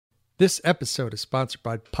This episode is sponsored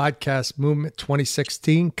by Podcast Movement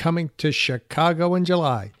 2016, coming to Chicago in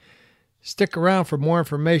July. Stick around for more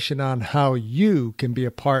information on how you can be a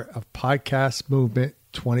part of Podcast Movement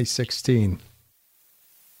 2016.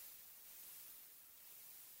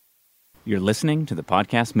 You're listening to the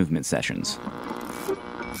Podcast Movement Sessions.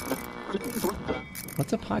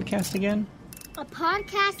 What's a podcast again? A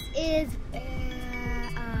podcast is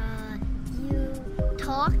you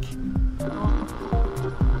talk.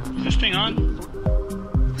 Is this thing on?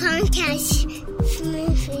 Podcast.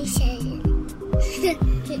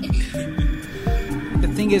 The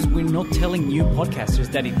thing is, we're not telling new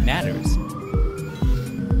podcasters that it matters.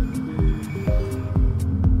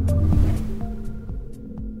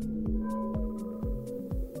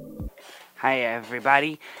 Hi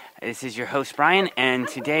everybody, this is your host Brian, and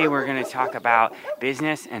today we're going to talk about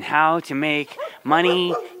business and how to make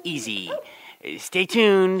money easy. Stay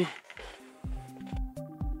tuned.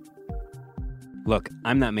 Look,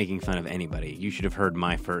 I'm not making fun of anybody. You should have heard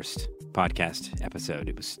my first podcast episode.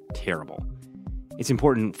 It was terrible. It's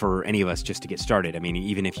important for any of us just to get started. I mean,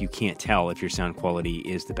 even if you can't tell if your sound quality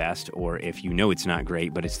is the best, or if you know it's not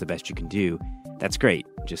great, but it's the best you can do, that's great.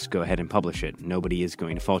 Just go ahead and publish it. Nobody is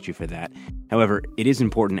going to fault you for that. However, it is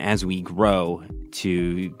important as we grow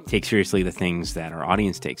to take seriously the things that our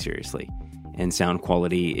audience takes seriously. And sound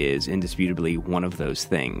quality is indisputably one of those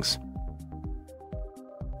things.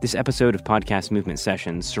 This episode of Podcast Movement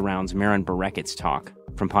Sessions surrounds Marin Bereket's talk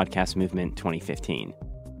from Podcast Movement 2015.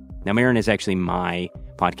 Now, Marin is actually my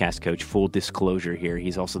podcast coach, full disclosure here.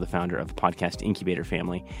 He's also the founder of Podcast Incubator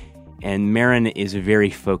Family. And Marin is very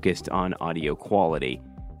focused on audio quality.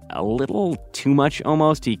 A little too much,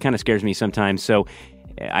 almost. He kind of scares me sometimes. So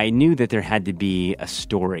I knew that there had to be a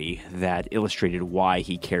story that illustrated why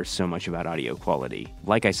he cares so much about audio quality.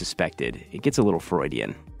 Like I suspected, it gets a little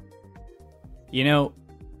Freudian. You know,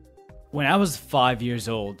 when I was 5 years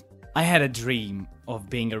old, I had a dream of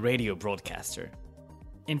being a radio broadcaster.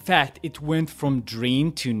 In fact, it went from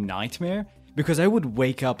dream to nightmare because I would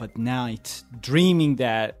wake up at night dreaming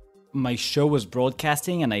that my show was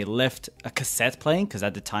broadcasting and I left a cassette playing, because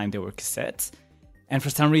at the time there were cassettes. And for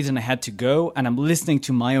some reason I had to go, and I'm listening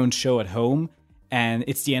to my own show at home, and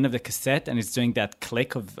it's the end of the cassette and it's doing that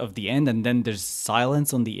click of the end, and then there's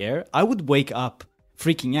silence on the air. I would wake up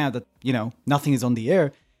freaking out that, nothing is on the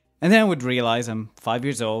air. And then I would realize I'm 5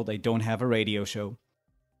 years old, I don't have a radio show.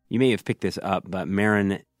 You may have picked this up, but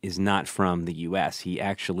Marin is not from the U.S. He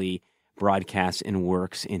actually broadcasts and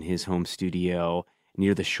works in his home studio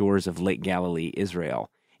near the shores of Lake Galilee,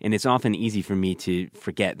 Israel. And it's often easy for me to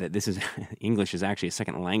forget that English is actually a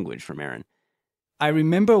second language for Marin. I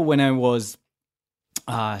remember when I was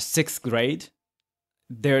sixth grade,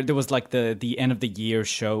 there was like the end of the year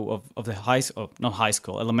show of the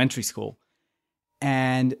elementary school.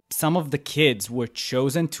 And some of the kids were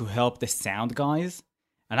chosen to help the sound guys.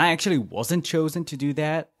 And I actually wasn't chosen to do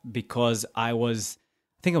that because I was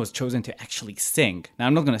chosen to actually sing. Now,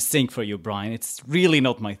 I'm not going to sing for you, Brian. It's really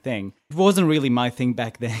not my thing. It wasn't really my thing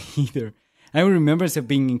back then either. I remember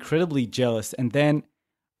being incredibly jealous. And then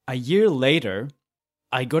a year later,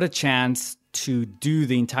 I got a chance to do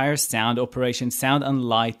the entire sound operation, sound and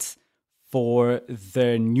lights, for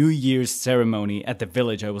the New Year's ceremony at the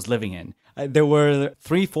village I was living in. There were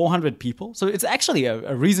 400 people. So it's actually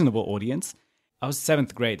a reasonable audience. I was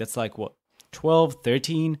 7th grade. That's like, 12,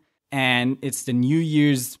 13. And it's the New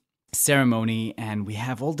Year's ceremony, and we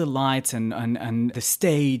have all the lights and the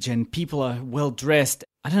stage, and people are well dressed.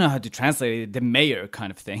 I don't know how to translate it. The mayor kind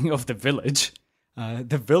of thing of the village.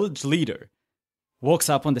 The village leader walks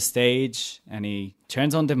up on the stage, and he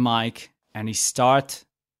turns on the mic, and he starts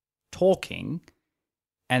talking.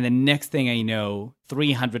 And the next thing I know,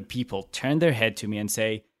 300 people turn their head to me and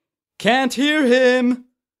say, "Can't hear him!"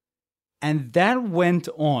 And that went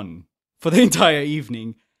on for the entire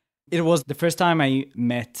evening. It was the first time I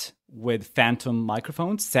met with phantom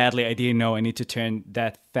microphones. Sadly, I didn't know I need to turn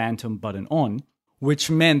that phantom button on, which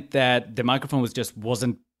meant that the microphone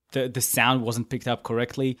the sound wasn't picked up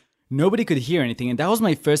correctly. Nobody could hear anything. And that was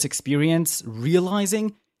my first experience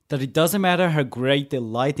realizing that it doesn't matter how great the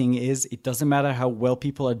lighting is. It doesn't matter how well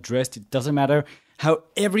people are dressed. It doesn't matter how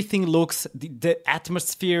everything looks, the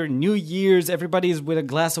atmosphere, New Year's, everybody is with a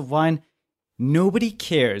glass of wine. Nobody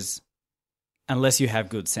cares unless you have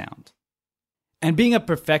good sound. And being a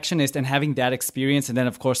perfectionist and having that experience, and then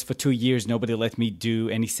of course for 2 years nobody let me do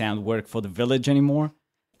any sound work for the village anymore,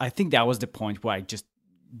 I think that was the point where I just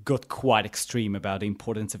got quite extreme about the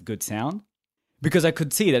importance of good sound. Because I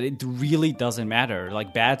could see that it really doesn't matter.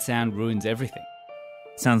 Like, bad sound ruins everything.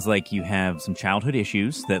 Sounds like you have some childhood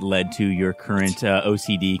issues that led to your current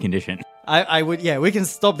OCD condition. I would, yeah, we can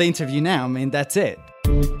stop the interview now. I mean, that's it.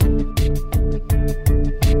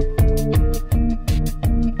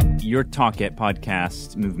 Your talk at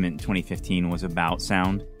Podcast Movement 2015 was about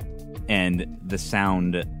sound, and the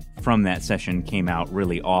sound from that session came out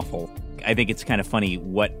really awful. I think it's kind of funny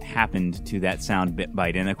what happened to that sound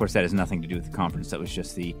bite, and of course that has nothing to do with the conference. That was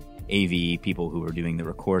just the AV people who were doing the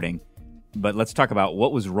recording. But let's talk about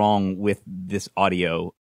what was wrong with this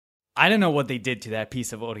audio. I don't know what they did to that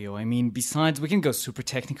piece of audio. I mean, besides, we can go super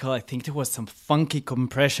technical. I think there was some funky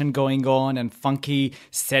compression going on and funky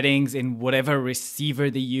settings in whatever receiver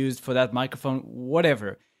they used for that microphone,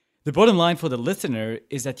 whatever. The bottom line for the listener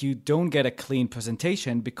is that you don't get a clean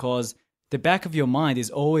presentation because the back of your mind is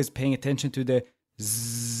always paying attention to the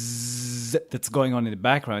zzz that's going on in the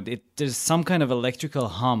background. There's some kind of electrical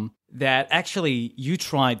hum that actually you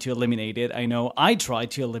tried to eliminate it. I know I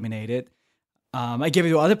tried to eliminate it. I gave it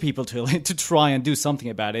to other people to try and do something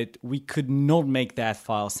about it. We could not make that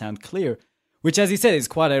file sound clear, which, as you said, is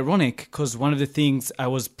quite ironic because one of the things I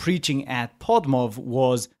was preaching at PodMov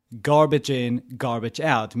was garbage in, garbage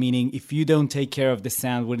out, meaning if you don't take care of the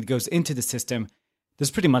sound when it goes into the system,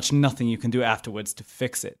 there's pretty much nothing you can do afterwards to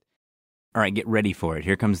fix it. All right, get ready for it.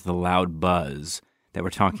 Here comes the loud buzz that we're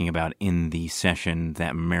talking about in the session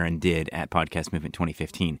that Marin did at Podcast Movement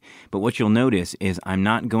 2015. But what you'll notice is I'm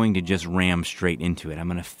not going to just ram straight into it. I'm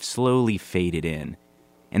going to slowly fade it in.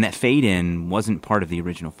 And that fade in wasn't part of the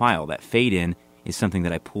original file. That fade in is something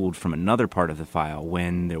that I pulled from another part of the file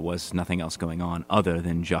when there was nothing else going on other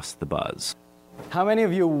than just the buzz. How many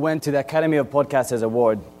of you went to the Academy of Podcasters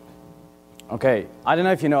Award? Okay, I don't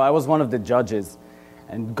know if you know, I was one of the judges.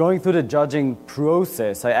 And going through the judging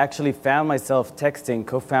process, I actually found myself texting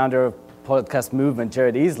co-founder of Podcast Movement,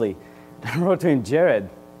 Jared Easley. I wrote to him, Jared,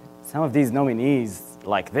 some of these nominees,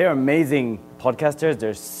 like, they're amazing podcasters.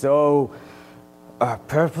 They're so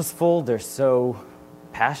purposeful. They're so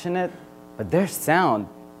passionate. But their sound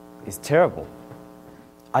is terrible.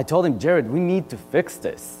 I told him, Jared, we need to fix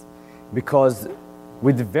this. Because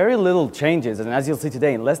with very little changes, and as you'll see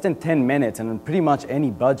today, in less than 10 minutes and on pretty much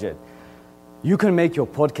any budget, you can make your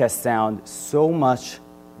podcast sound so much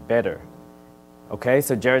better. Okay,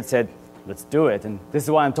 so Jared said, let's do it. And this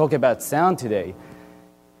is why I'm talking about sound today.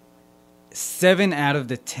 7 out of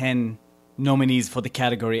the 10 nominees for the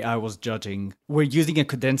category I was judging were using a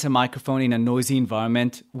condenser microphone in a noisy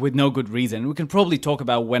environment with no good reason. We can probably talk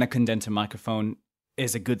about when a condenser microphone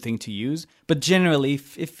is a good thing to use. But generally,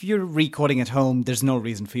 if you're recording at home, there's no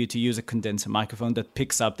reason for you to use a condenser microphone that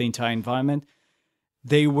picks up the entire environment.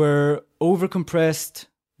 They were overcompressed,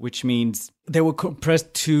 which means they were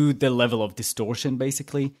compressed to the level of distortion,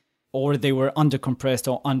 basically, or they were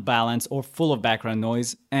undercompressed or unbalanced or full of background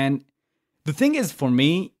noise. And the thing is, for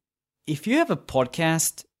me, if you have a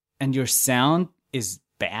podcast and your sound is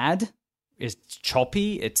bad, it's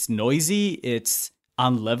choppy, it's noisy, it's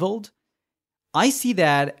unleveled, I see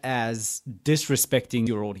that as disrespecting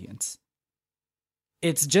your audience.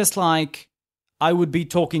 It's just like I would be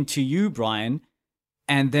talking to you, Brian,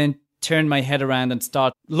 and then turn my head around and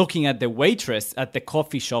start looking at the waitress at the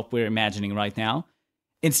coffee shop we're imagining right now,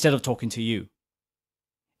 instead of talking to you.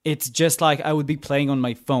 It's just like I would be playing on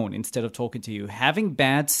my phone instead of talking to you. Having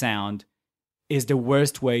bad sound is the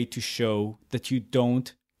worst way to show that you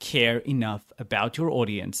don't care enough about your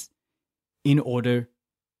audience in order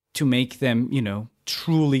to make them,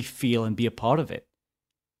 truly feel and be a part of it.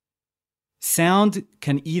 Sound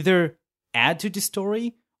can either add to the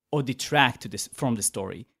story or detract from the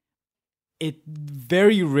story. It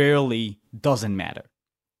very rarely doesn't matter.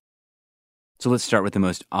 So let's start with the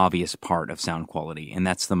most obvious part of sound quality, and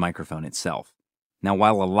that's the microphone itself. Now,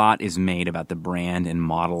 while a lot is made about the brand and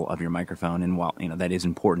model of your microphone, and while that is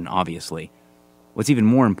important, obviously, what's even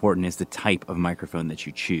more important is the type of microphone that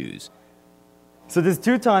you choose. So there's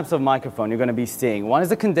 2 types of microphone you're going to be seeing. One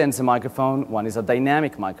is a condenser microphone, one is a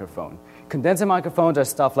dynamic microphone. Condenser microphones are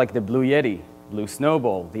stuff like the Blue Yeti, Blue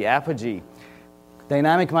Snowball, the Apogee.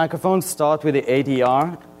 Dynamic microphones start with the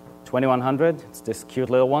ADR 2100. It's this cute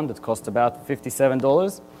little one that costs about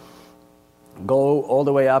 $57. Go all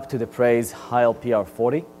the way up to the Praise Heil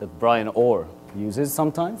PR40 that Brian Orr uses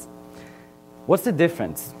sometimes. What's the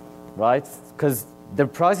difference, right? Because the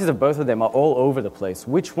prices of both of them are all over the place.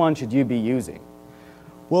 Which one should you be using?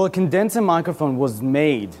 Well, a condenser microphone was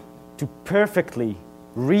made to perfectly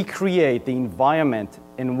recreate the environment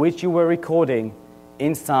in which you were recording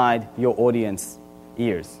inside your audience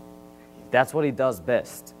ears. That's what it does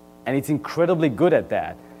best. And it's incredibly good at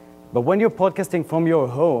that. But when you're podcasting from your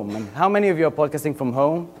home, and how many of you are podcasting from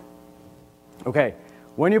home? Okay,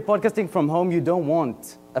 when you're podcasting from home, you don't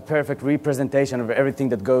want a perfect representation of everything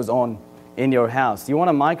that goes on in your house. You want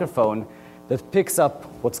a microphone that picks up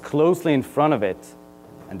what's closely in front of it,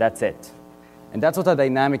 and that's it. And that's what a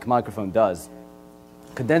dynamic microphone does.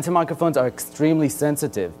 Condenser microphones are extremely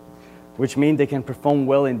sensitive, which means they can perform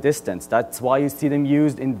well in distance. That's why you see them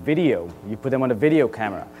used in video. You put them on a video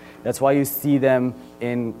camera. That's why you see them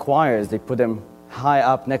in choirs. They put them high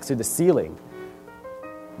up next to the ceiling.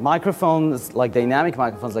 Microphones, like dynamic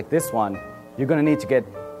microphones like this one, you're going to need to get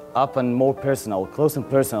up and more personal, close and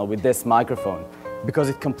personal with this microphone, because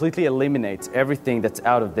it completely eliminates everything that's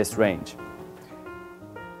out of this range.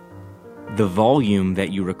 The volume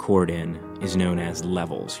that you record in is known as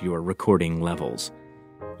levels, your recording levels.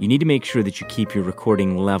 You need to make sure that you keep your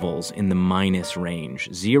recording levels in the minus range.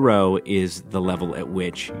 0 is the level at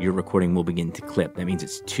which your recording will begin to clip. That means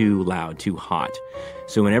it's too loud, too hot.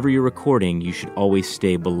 So whenever you're recording, you should always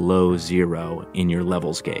stay below 0 in your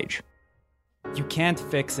levels gauge. You can't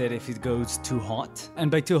fix it if it goes too hot. And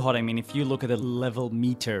by too hot, I mean if you look at a level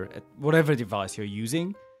meter at whatever device you're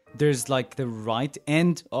using, there's like the right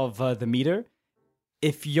end of the meter.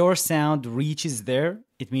 If your sound reaches there,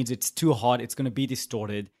 it means it's too hot, it's going to be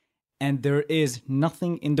distorted, and there is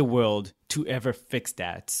nothing in the world to ever fix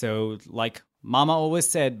that. So, like Mama always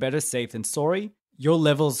said, better safe than sorry. Your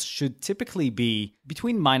levels should typically be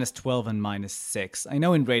between minus 12 and minus 6. I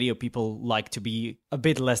know in radio people like to be a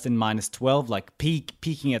bit less than minus 12, like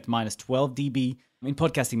peaking at minus 12 dB. In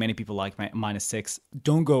podcasting, many people like minus 6.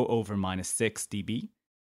 Don't go over minus 6 dB.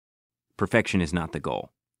 Perfection is not the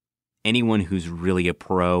goal. Anyone who's really a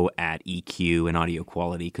pro at EQ and audio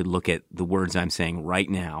quality could look at the words I'm saying right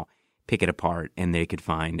now, pick it apart, and they could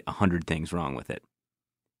find 100 things wrong with it.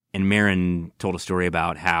 And Marin told a story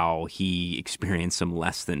about how he experienced some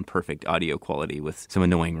less than perfect audio quality with some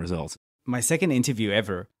annoying results. My second interview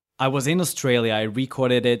ever, I was in Australia. I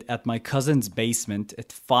recorded it at my cousin's basement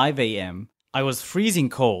at 5 a.m. I was freezing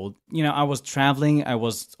cold. You know, I was traveling. I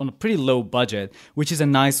was on a pretty low budget, which is a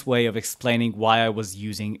nice way of explaining why I was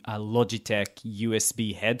using a Logitech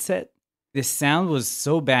USB headset. The sound was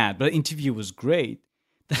so bad, but the interview was great,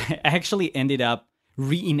 that I actually ended up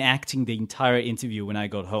reenacting the entire interview when I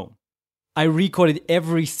got home. I recorded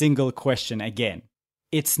every single question again.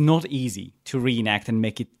 It's not easy to reenact and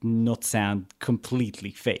make it not sound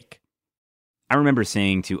completely fake. I remember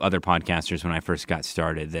saying to other podcasters when I first got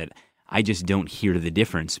started that I just don't hear the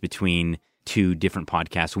difference between two different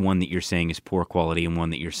podcasts, one that you're saying is poor quality and one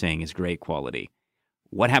that you're saying is great quality.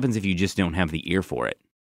 What happens if you just don't have the ear for it?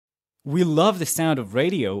 We love the sound of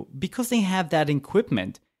radio because they have that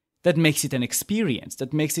equipment that makes it an experience,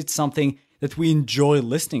 that makes it something that we enjoy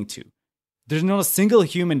listening to. There's not a single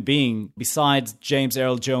human being besides James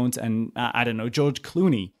Earl Jones and, George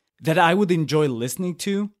Clooney that I would enjoy listening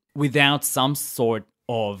to without some sort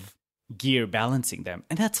of gear balancing them.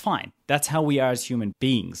 And that's fine. That's how we are as human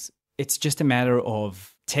beings. It's just a matter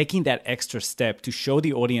of taking that extra step to show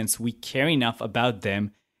the audience we care enough about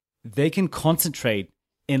them. They can concentrate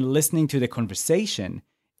in listening to the conversation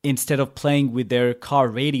instead of playing with their car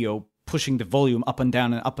radio, pushing the volume up and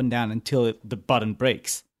down until the button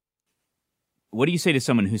breaks. What do you say to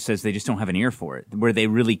someone who says they just don't have an ear for it, where they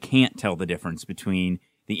really can't tell the difference between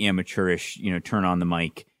the amateurish, turn on the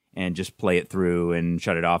mic and just play it through and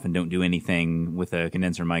shut it off and don't do anything with a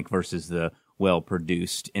condenser mic versus the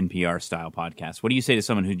well-produced NPR-style podcast? What do you say to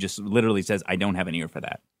someone who just literally says, I don't have an ear for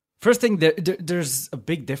that? First thing, there's a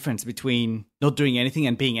big difference between not doing anything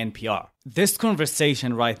and being NPR. This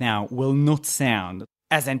conversation right now will not sound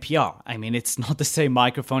as NPR. I mean, it's not the same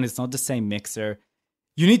microphone, it's not the same mixer.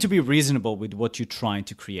 You need to be reasonable with what you're trying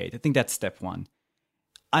to create. I think that's step one.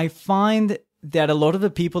 I find that a lot of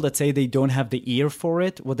the people that say they don't have the ear for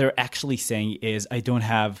it, what they're actually saying is, I don't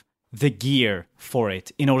have the gear for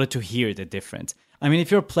it in order to hear the difference. I mean,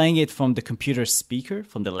 if you're playing it from the computer speaker,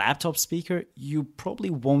 from the laptop speaker, you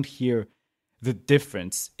probably won't hear the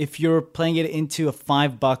difference. If you're playing it into a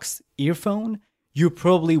 $5 earphone, you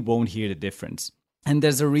probably won't hear the difference. And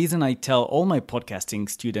there's a reason I tell all my podcasting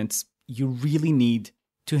students, you really need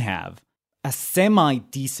to have a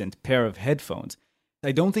semi-decent pair of headphones.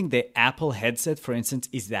 I don't think the Apple headset, for instance,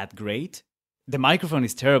 is that great. The microphone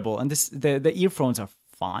is terrible, and the earphones are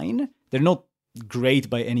fine. They're not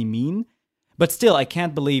great by any mean. But still, I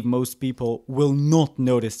can't believe most people will not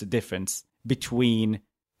notice the difference between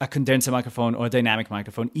a condenser microphone or a dynamic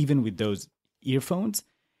microphone, even with those earphones.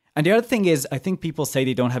 And the other thing is, I think people say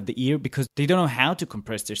they don't have the ear because they don't know how to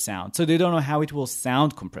compress their sound. So they don't know how it will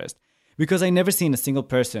sound compressed. Because I've never seen a single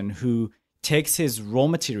person who takes his raw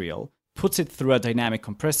material, puts it through a dynamic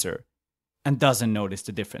compressor, and doesn't notice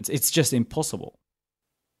the difference. It's just impossible.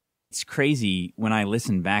 It's crazy when I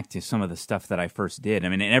listen back to some of the stuff that I first did. I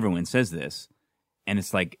mean, and everyone says this. And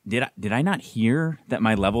it's like, did I not hear that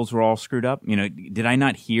my levels were all screwed up? You know, did I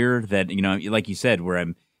not hear that, you know, like you said, where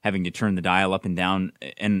I'm having to turn the dial up and down?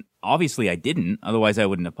 And obviously I didn't, otherwise I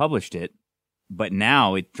wouldn't have published it. But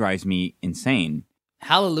now it drives me insane.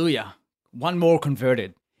 Hallelujah. One more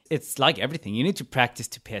converted. It's like everything. You need to practice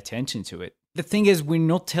to pay attention to it. The thing is, we're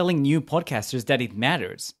not telling new podcasters that it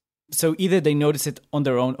matters. So either they notice it on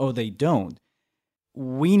their own or they don't.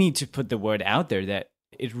 We need to put the word out there that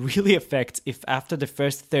it really affects if after the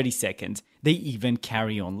first 30 seconds, they even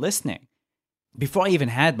carry on listening. Before I even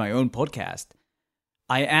had my own podcast,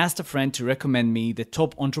 I asked a friend to recommend me the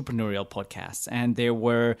top entrepreneurial podcasts. And there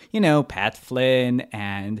were, you know, Pat Flynn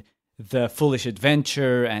and The Foolish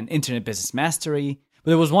Adventure and Internet Business Mastery.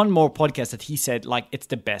 But there was one more podcast that he said, like, it's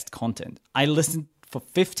the best content. I listened for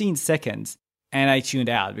 15 seconds and I tuned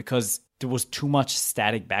out because there was too much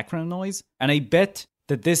static background noise. And I bet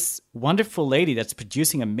that this wonderful lady that's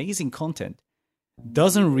producing amazing content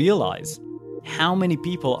doesn't realize how many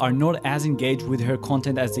people are not as engaged with her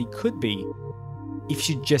content as they could be if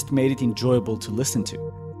she just made it enjoyable to listen to.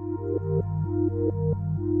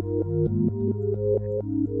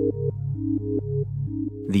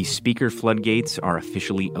 The speaker floodgates are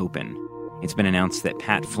officially open. It's been announced that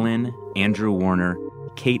Pat Flynn, Andrew Warner,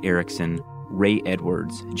 Kate Erickson, Ray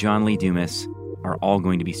Edwards, John Lee Dumas are all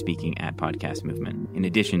going to be speaking at Podcast Movement, in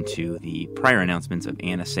addition to the prior announcements of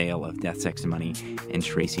Anna Sale of Death, Sex, and Money and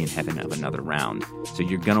Tracy in Heaven of Another Round. So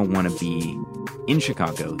you're going to want to be in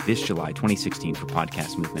Chicago this July 2016 for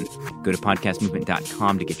Podcast Movement. Go to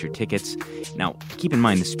podcastmovement.com to get your tickets. Now, keep in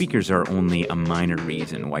mind, the speakers are only a minor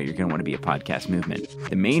reason why you're going to want to be at Podcast Movement.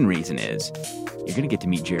 The main reason is you're going to get to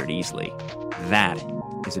meet Jared Easley. That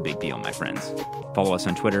is a big deal, my friends. Follow us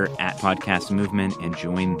on Twitter at Podcast Movement and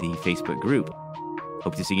join the Facebook group.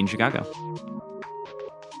 Hope to see you in Chicago.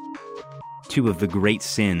 Two of the great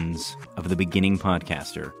sins of the beginning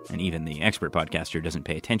podcaster, and even the expert podcaster doesn't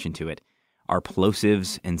pay attention to it, are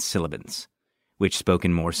plosives and sibilants, which,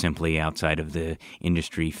 spoken more simply outside of the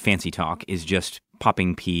industry fancy talk, is just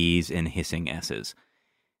popping P's and hissing S's.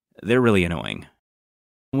 They're really annoying.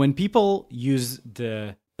 When people use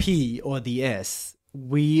the P or the S,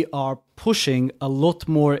 we are pushing a lot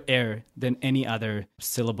more air than any other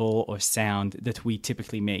syllable or sound that we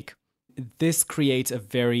typically make. This creates a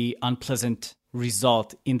very unpleasant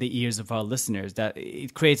result in the ears of our listeners, that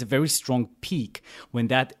it creates a very strong peak when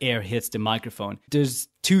that air hits the microphone. There's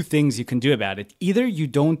two things you can do about it. Either you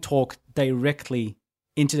don't talk directly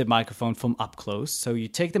into the microphone from up close, so you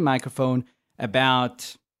take the microphone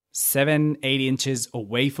about 7-8 inches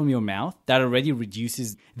away from your mouth. That already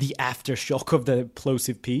reduces the aftershock of the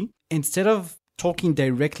plosive P. Instead of talking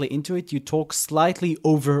directly into it, you talk slightly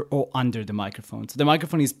over or under the microphone. So the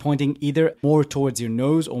microphone is pointing either more towards your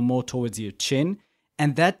nose or more towards your chin,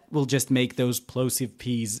 and that will just make those plosive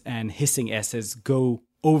P's and hissing S's go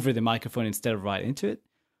over the microphone instead of right into it.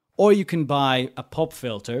 Or you can buy a pop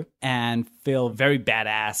filter and feel very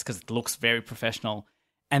badass because it looks very professional.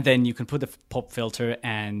 And then you can put the pop filter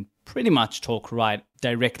and pretty much talk right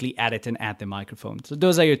directly at it and at the microphone. So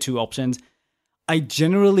those are your two options. I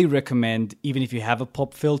generally recommend, even if you have a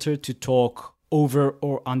pop filter, to talk over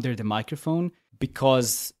or under the microphone,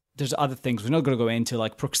 because there's other things. We're not going to go into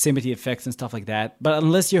like proximity effects and stuff like that. But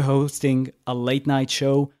unless you're hosting a late night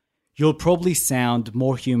show, you'll probably sound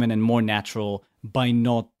more human and more natural by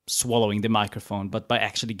not swallowing the microphone, but by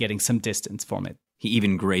actually getting some distance from it. He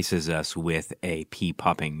even graces us with a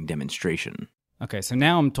pea-popping demonstration. Okay, so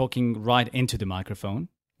now I'm talking right into the microphone,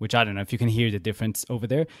 which I don't know if you can hear the difference over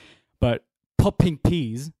there, but popping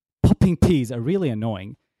P's are really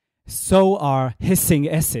annoying. So are hissing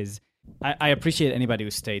S's. I appreciate anybody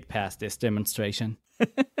who stayed past this demonstration.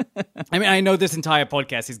 I mean, I know this entire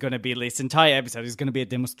podcast is going to be, this entire episode is going to be a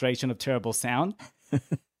demonstration of terrible sound,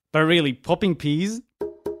 but really, popping P's...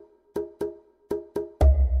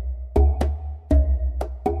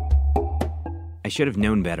 I should have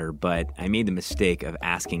known better, but I made the mistake of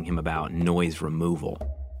asking him about noise removal.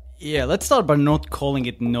 Yeah, let's start by not calling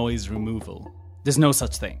it noise removal. There's no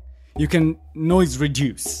such thing. You can noise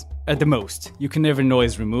reduce at the most. You can never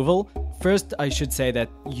noise removal. First, I should say that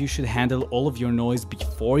you should handle all of your noise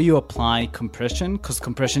before you apply compression, because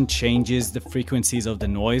compression changes the frequencies of the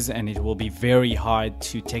noise and it will be very hard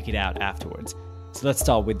to take it out afterwards. So let's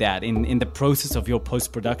start with that. In the process of your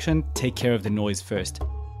post-production, take care of the noise first.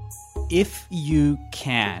 If you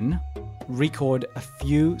can record a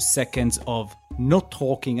few seconds of not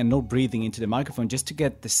talking and not breathing into the microphone just to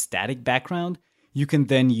get the static background, you can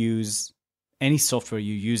then use any software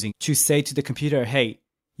you're using to say to the computer, hey,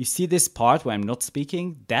 you see this part where I'm not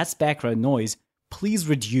speaking? That's background noise. Please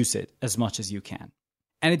reduce it as much as you can.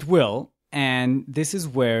 And it will. And this is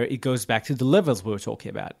where it goes back to the levels we were talking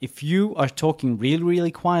about. If you are talking really,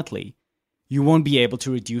 really quietly, you won't be able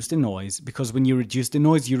to reduce the noise, because when you reduce the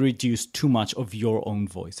noise, you reduce too much of your own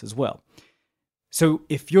voice as well. So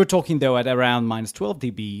if you're talking, though, at around minus 12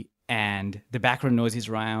 dB and the background noise is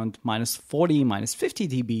around minus 40, minus 50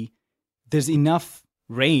 dB, there's enough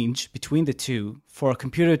range between the two for a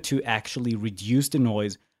computer to actually reduce the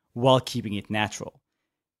noise while keeping it natural.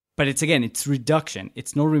 But it's reduction.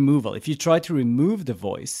 It's no removal. If you try to remove the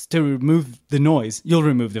voice, to remove the noise, you'll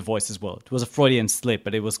remove the voice as well. It was a Freudian slip,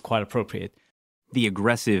 but it was quite appropriate. The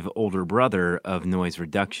aggressive older brother of noise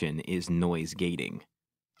reduction is noise gating.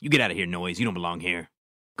 You get out of here, noise. You don't belong here.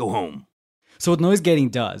 Go home. So what noise gating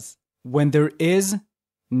does, when there is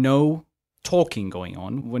no talking going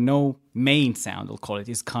on, when no main sound, we'll call it,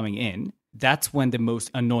 is coming in, that's when the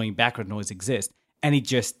most annoying background noise exists, and it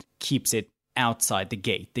just keeps it outside the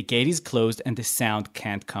gate. The gate is closed and the sound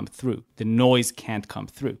can't come through. The noise can't come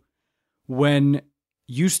through. When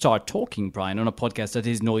you start talking, Brian, on a podcast that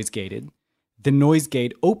is noise gated, the noise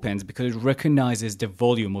gate opens because it recognizes the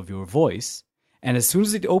volume of your voice. And as soon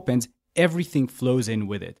as it opens, everything flows in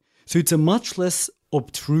with it. So it's a much less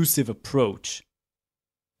obtrusive approach,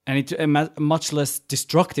 and it's a much less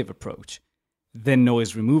destructive approach than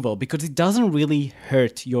noise removal, because it doesn't really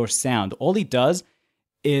hurt your sound. All it does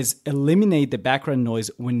is eliminate the background noise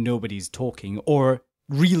when nobody's talking, or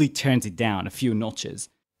really turns it down a few notches,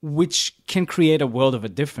 which can create a world of a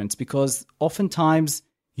difference, because oftentimes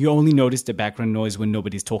you only notice the background noise when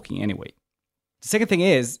nobody's talking anyway. The second thing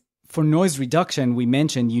is, for noise reduction, we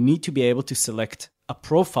mentioned you need to be able to select a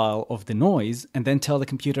profile of the noise and then tell the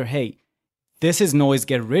computer, hey, this is noise,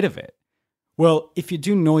 get rid of it. Well, if you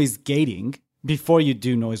do noise gating before you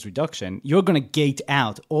do noise reduction, you're going to gate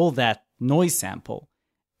out all that noise sample,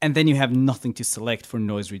 and then you have nothing to select for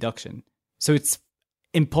noise reduction. So it's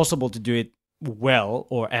impossible to do it well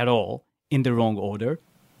or at all in the wrong order.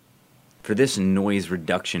 For this noise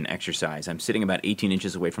reduction exercise, I'm sitting about 18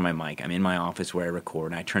 inches away from my mic. I'm in my office where I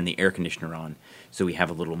record, and I turn the air conditioner on so we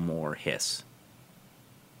have a little more hiss.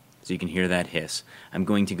 So you can hear that hiss. I'm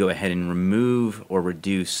going to go ahead and remove or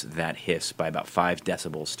reduce that hiss by about 5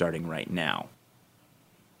 decibels starting right now.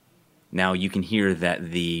 Now you can hear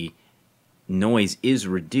that the noise is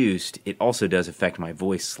reduced. It also does affect my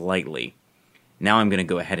voice slightly. Now I'm going to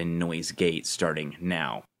go ahead and noise gate starting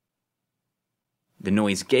now. The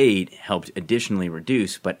noise gate helped additionally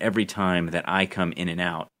reduce, but every time that I come in and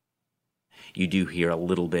out, you do hear a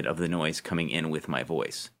little bit of the noise coming in with my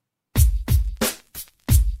voice.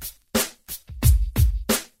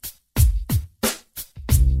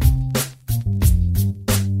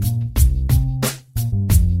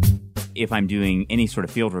 If I'm doing any sort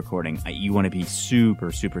of field recording, you want to be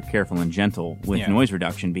super, super careful and gentle with noise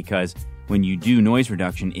reduction, because when you do noise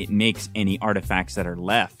reduction, it makes any artifacts that are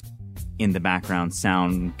left in the background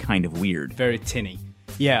sound kind of weird. Very tinny.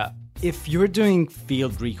 Yeah, if you're doing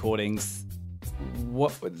field recordings,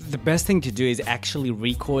 what the best thing to do is actually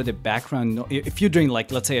record the background. If you're doing,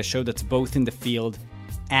 like, let's say a show that's both in the field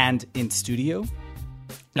and in studio,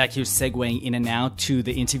 like you're segueing in and out to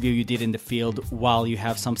the interview you did in the field while you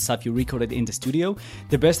have some stuff you recorded in the studio,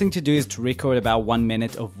 the best thing to do is to record about 1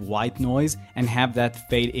 minute of white noise and have that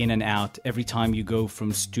fade in and out every time you go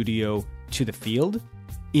from studio to the field,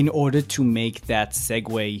 in order to make that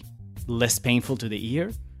segue less painful to the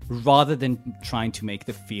ear, rather than trying to make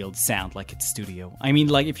the field sound like it's studio. I mean,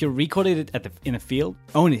 like, if you recorded it in a field,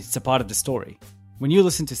 own it, it's a part of the story. When you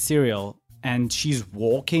listen to Serial and she's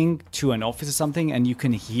walking to an office or something and you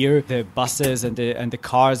can hear the buses and the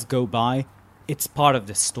cars go by, it's part of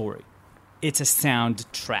the story. It's a sound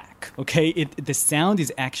track, okay? The sound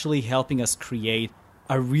is actually helping us create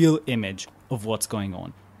a real image of what's going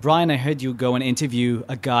on. Brian, I heard you go and interview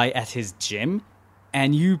a guy at his gym,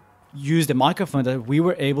 and you used a microphone that we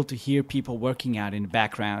were able to hear people working out in the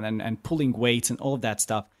background and pulling weights and all of that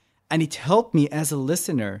stuff. And it helped me as a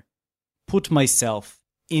listener put myself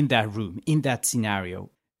in that room, in that scenario.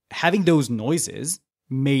 Having those noises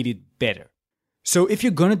made it better. So if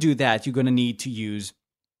you're going to do that, you're going to need to use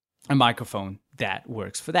a microphone that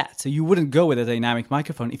works for that. So you wouldn't go with a dynamic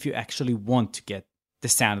microphone if you actually want to get the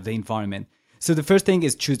sound of the environment. So the first thing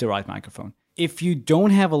is choose the right microphone. If you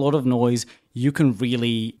don't have a lot of noise, you can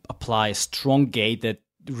really apply a strong gate that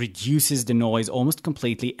reduces the noise almost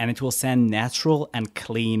completely, and it will sound natural and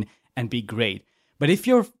clean and be great. But if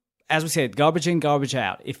you're, as we said, garbage in, garbage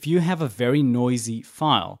out, if you have a very noisy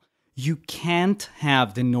file, you can't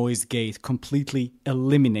have the noise gate completely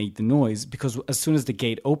eliminate the noise, because as soon as the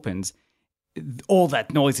gate opens, all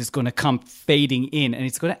that noise is going to come fading in, and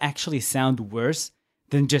it's going to actually sound worse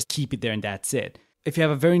than just keep it there and that's it. If you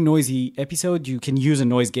have a very noisy episode, you can use a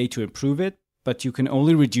noise gate to improve it, but you can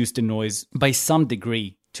only reduce the noise by some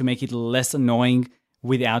degree to make it less annoying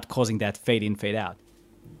without causing that fade in, fade out.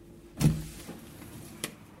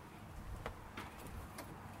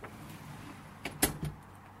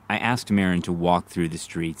 I asked Marin to walk through the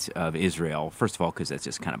streets of Israel, first of all, because that's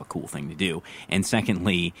just kind of a cool thing to do, and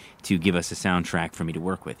secondly, to give us a soundtrack for me to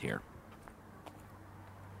work with here.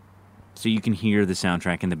 So you can hear the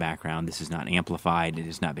soundtrack in the background. This is not amplified. It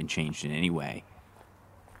has not been changed in any way.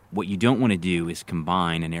 What you don't want to do is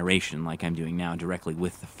combine a narration like I'm doing now directly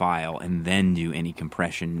with the file and then do any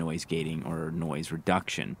compression, noise gating, or noise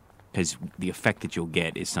reduction, because the effect that you'll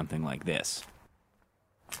get is something like this.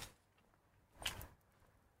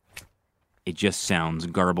 It just sounds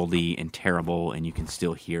garbledy and terrible, and you can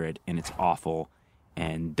still hear it, and it's awful,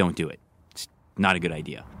 and don't do it. It's not a good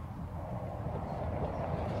idea.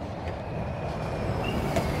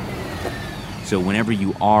 So whenever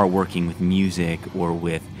you are working with music or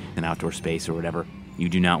with an outdoor space or whatever, you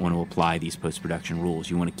do not want to apply these post-production rules.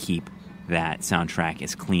 You want to keep that soundtrack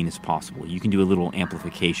as clean as possible. You can do a little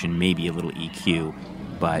amplification, maybe a little EQ,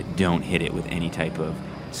 but don't hit it with any type of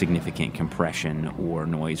significant compression or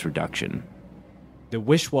noise reduction. The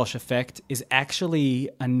wish-wash effect is actually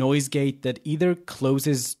a noise gate that either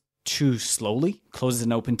closes too slowly, closes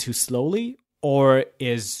and opens too slowly, or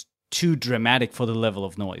is too dramatic for the level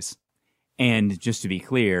of noise. And just to be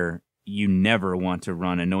clear, you never want to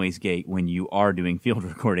run a noise gate when you are doing field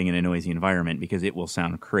recording in a noisy environment because it will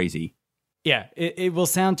sound crazy. Yeah, it will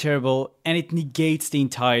sound terrible, and it negates the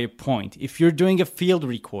entire point. If you're doing a field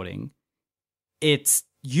recording, it's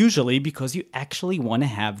usually because you actually want to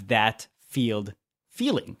have that field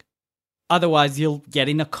feeling. Otherwise, you'll get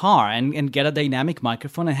in a car and get a dynamic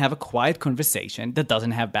microphone and have a quiet conversation that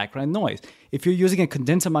doesn't have background noise. If you're using a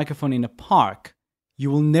condenser microphone in a park, you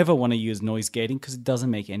will never want to use noise gating because it doesn't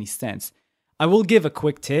make any sense. I will give a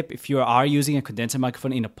quick tip. If you are using a condenser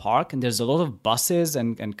microphone in a park and there's a lot of buses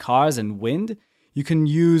and cars and wind, you can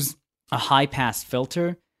use a high-pass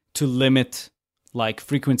filter to limit like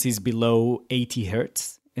frequencies below 80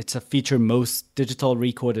 hertz. It's a feature most digital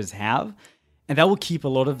recorders have. And that will keep a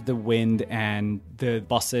lot of the wind and the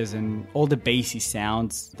buses and all the bassy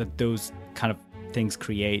sounds that those kind of things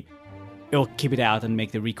create. It'll keep it out and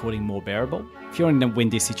make the recording more bearable. If you're in a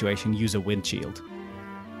windy situation, use a windshield.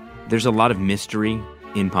 There's a lot of mystery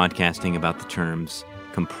in podcasting about the terms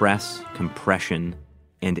compress, compression,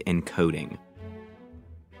 and encoding.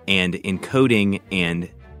 And encoding and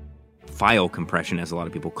file compression, as a lot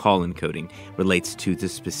of people call encoding, relates to the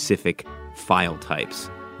specific file types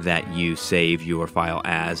that you save your file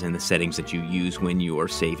as and the settings that you use when you are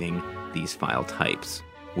saving these file types.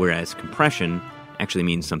 Whereas compression actually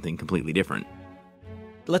means something completely different.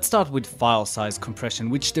 Let's start with file size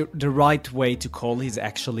compression, which the right way to call is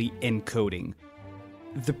actually encoding.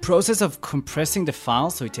 The process of compressing the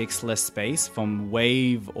file so it takes less space from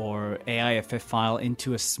WAV or AIFF file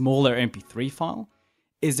into a smaller MP3 file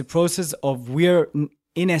is the process of we're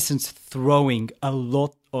in essence throwing a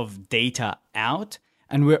lot of data out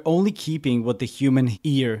and we're only keeping what the human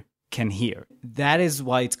ear can hear. That is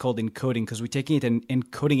why it's called encoding, because we're taking it and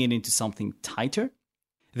encoding it into something tighter.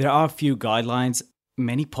 There are a few guidelines.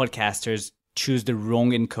 Many podcasters choose the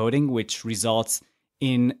wrong encoding, which results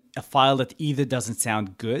in a file that either doesn't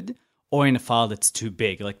sound good or in a file that's too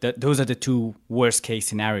big. Like those are the two worst case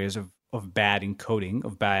scenarios of bad encoding,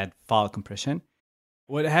 of bad file compression.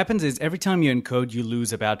 What happens is every time you encode, you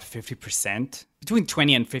lose about 50%, between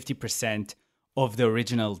 20 and 50% of the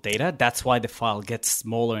original data. That's why the file gets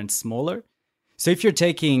smaller and smaller. So if you're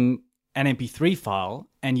taking an MP3 file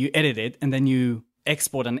and you edit it and then you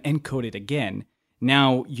export and encode it again,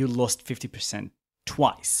 now you lost 50%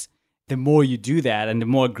 twice. The more you do that and the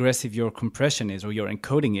more aggressive your compression is or your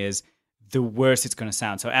encoding is, the worse it's going to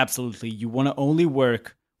sound. So absolutely, you want to only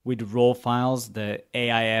work with raw files, the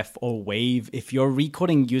AIF or WAV. If you're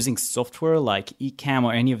recording using software like Ecamm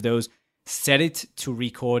or any of those, set it to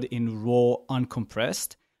record in raw,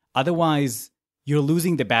 uncompressed. Otherwise, you're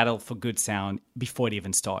losing the battle for good sound before it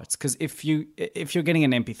even starts. Because if you're getting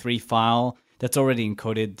an MP3 file that's already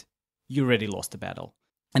encoded, you already lost the battle.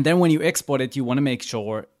 And then when you export it, you want to make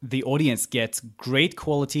sure the audience gets great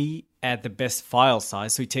quality at the best file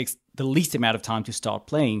size, so it takes the least amount of time to start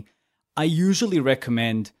playing. I usually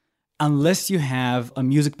recommend, unless you have a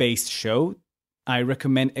music-based show, I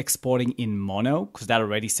recommend exporting in mono, because that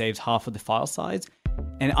already saves half of the file size.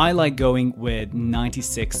 And I like going with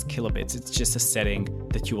 96 kilobits. It's just a setting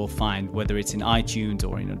that you will find, whether it's in iTunes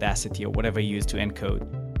or in Audacity or whatever you use to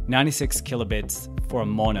encode. 96 kilobits for a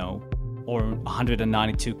mono, or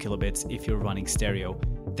 192 kilobits if you're running stereo.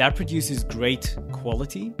 that produces great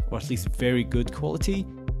quality, or at least very good quality,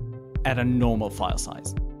 at a normal file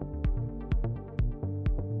size.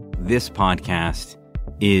 This podcast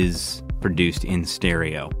is produced in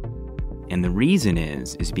stereo. And the reason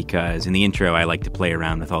is because in the intro, I like to play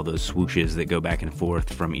around with all those swooshes that go back and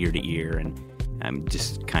forth from ear to ear. And I'm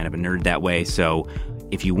just kind of a nerd that way. So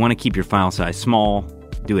if you want to keep your file size small,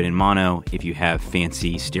 do it in mono. If you have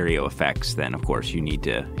fancy stereo effects, then of course you need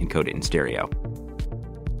to encode it in stereo.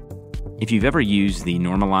 If you've ever used the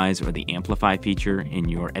normalize or the amplify feature in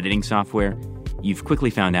your editing software, you've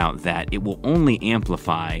quickly found out that it will only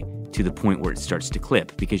amplify to the point where it starts to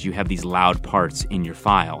clip because you have these loud parts in your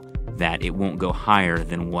file that it won't go higher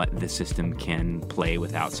than what the system can play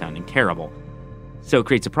without sounding terrible. So it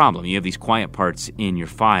creates a problem. You have these quiet parts in your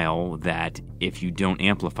file that if you don't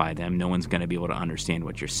amplify them, no one's going to be able to understand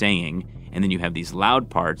what you're saying. And then you have these loud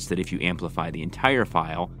parts that if you amplify the entire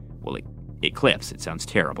file, well, it clips. It sounds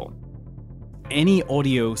terrible. Any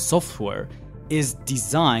audio software is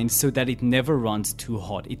designed so that it never runs too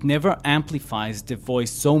hot. It never amplifies the voice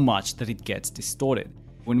so much that it gets distorted.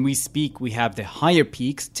 When we speak, we have the higher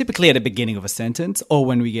peaks, typically at the beginning of a sentence or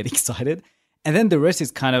when we get excited. And then the rest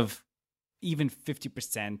is kind of even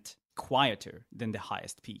 50% quieter than the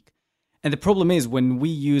highest peak. And the problem is when we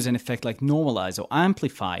use an effect like normalize or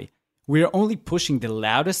amplify, we're only pushing the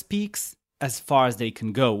loudest peaks as far as they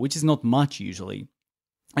can go, which is not much usually.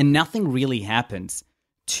 And nothing really happens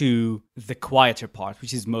to the quieter part,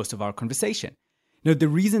 which is most of our conversation. Now, the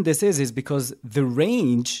reason this is because the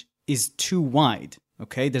range is too wide.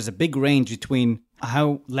 Okay, there's a big range between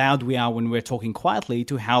how loud we are when we're talking quietly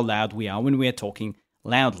to how loud we are when we're talking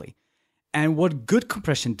loudly. And what good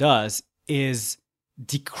compression does is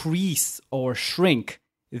decrease or shrink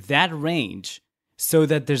that range so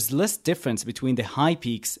that there's less difference between the high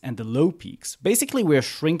peaks and the low peaks. Basically, we're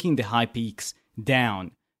shrinking the high peaks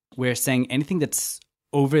down. We're saying anything that's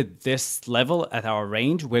over this level at our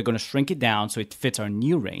range, we're going to shrink it down so it fits our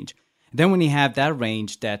new range. Then when you have that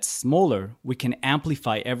range that's smaller, we can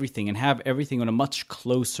amplify everything and have everything on a much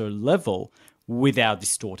closer level without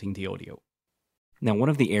distorting the audio. Now, one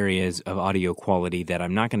of the areas of audio quality that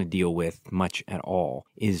I'm not going to deal with much at all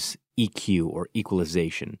is EQ, or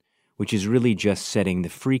equalization, which is really just setting the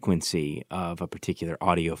frequency of a particular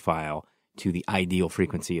audio file to the ideal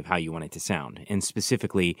frequency of how you want it to sound. And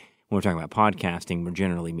specifically, when we're talking about podcasting, we're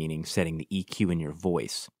generally meaning setting the EQ in your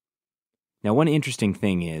voice. Now, one interesting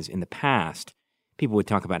thing is, in the past, people would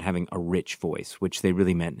talk about having a rich voice, which they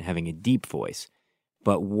really meant having a deep voice.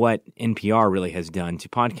 But what NPR really has done to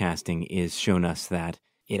podcasting is shown us that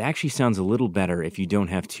it actually sounds a little better if you don't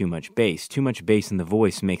have too much bass. Too much bass in the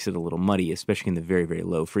voice makes it a little muddy, especially in the very, very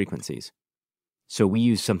low frequencies. So we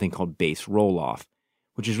use something called bass roll-off,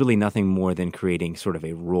 which is really nothing more than creating sort of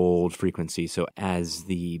a rolled frequency. So as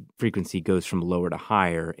the frequency goes from lower to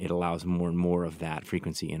higher, it allows more and more of that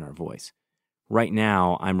frequency in our voice. Right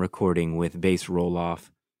now, I'm recording with bass roll-off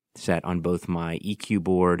set on both my EQ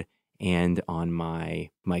board and on my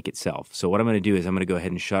mic itself. So what I'm going to do is I'm going to go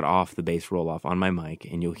ahead and shut off the bass roll-off on my mic,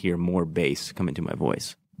 and you'll hear more bass come into my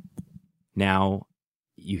voice. Now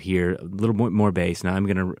you hear a little bit more bass. Now I'm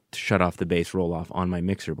going to shut off the bass roll-off on my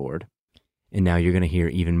mixer board, and now you're going to hear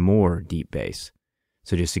even more deep bass.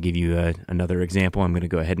 So just to give you another example, I'm going to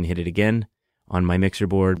go ahead and hit it again on my mixer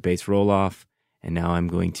board, bass roll-off, and now I'm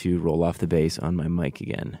going to roll off the bass on my mic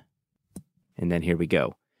again. And then here we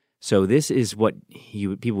go. So this is what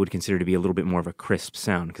people would consider to be a little bit more of a crisp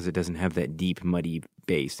sound because it doesn't have that deep, muddy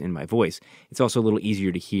bass in my voice. It's also a little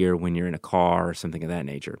easier to hear when you're in a car or something of that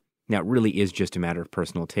nature. Now, it really is just a matter of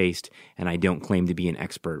personal taste, and I don't claim to be an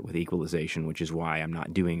expert with equalization, which is why I'm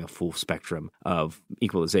not doing a full spectrum of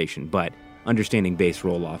equalization. But understanding bass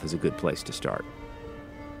roll-off is a good place to start.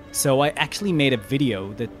 So I actually made a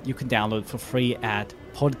video that you can download for free at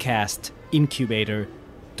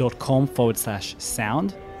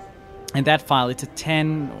podcastincubator.com/sound. And that file, it's a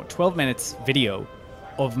 10 or 12 minutes video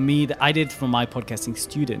of me that I did for my podcasting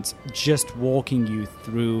students, just walking you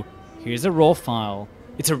through, here's a raw file.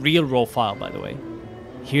 It's a real raw file, by the way.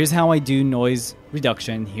 Here's how I do noise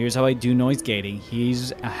reduction. Here's how I do noise gating.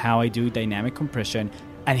 Here's how I do dynamic compression.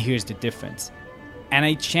 And here's the difference. And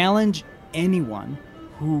I challenge anyone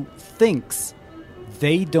who thinks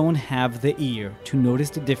they don't have the ear to notice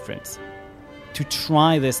the difference to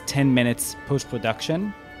try this 10 minutes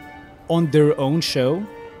post-production on their own show.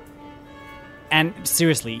 And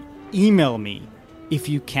seriously, email me if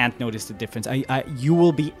you can't notice the difference. You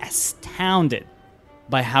will be astounded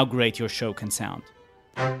by how great your show can sound.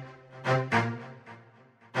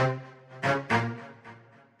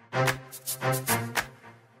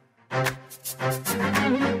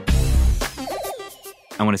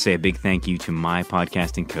 I want to say a big thank you to my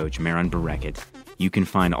podcasting coach, Maron Berekit. You can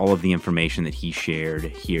find all of the information that he shared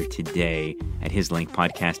here today at his link,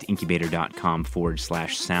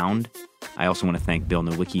 podcastincubator.com/sound. I also want to thank Bill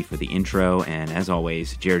Nowicki for the intro, and as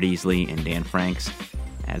always, Jared Easley and Dan Franks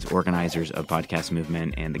as organizers of Podcast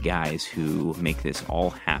Movement and the guys who make this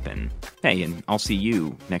all happen. Hey, and I'll see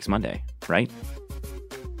you next Monday, right?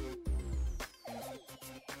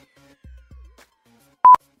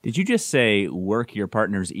 Did you just say work your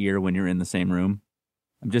partner's ear when you're in the same room?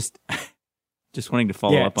 I'm just wanting to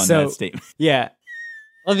follow up on that statement. Yeah.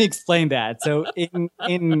 Let me explain that. So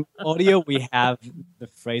in audio, we have the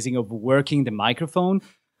phrasing of working the microphone,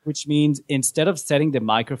 which means instead of setting the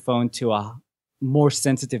microphone to a more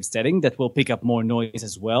sensitive setting that will pick up more noise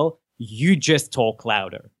as well, you just talk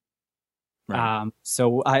louder. Right.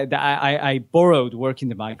 So I borrowed working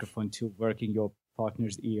the microphone to working your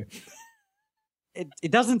partner's ear.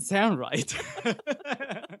 It doesn't sound right.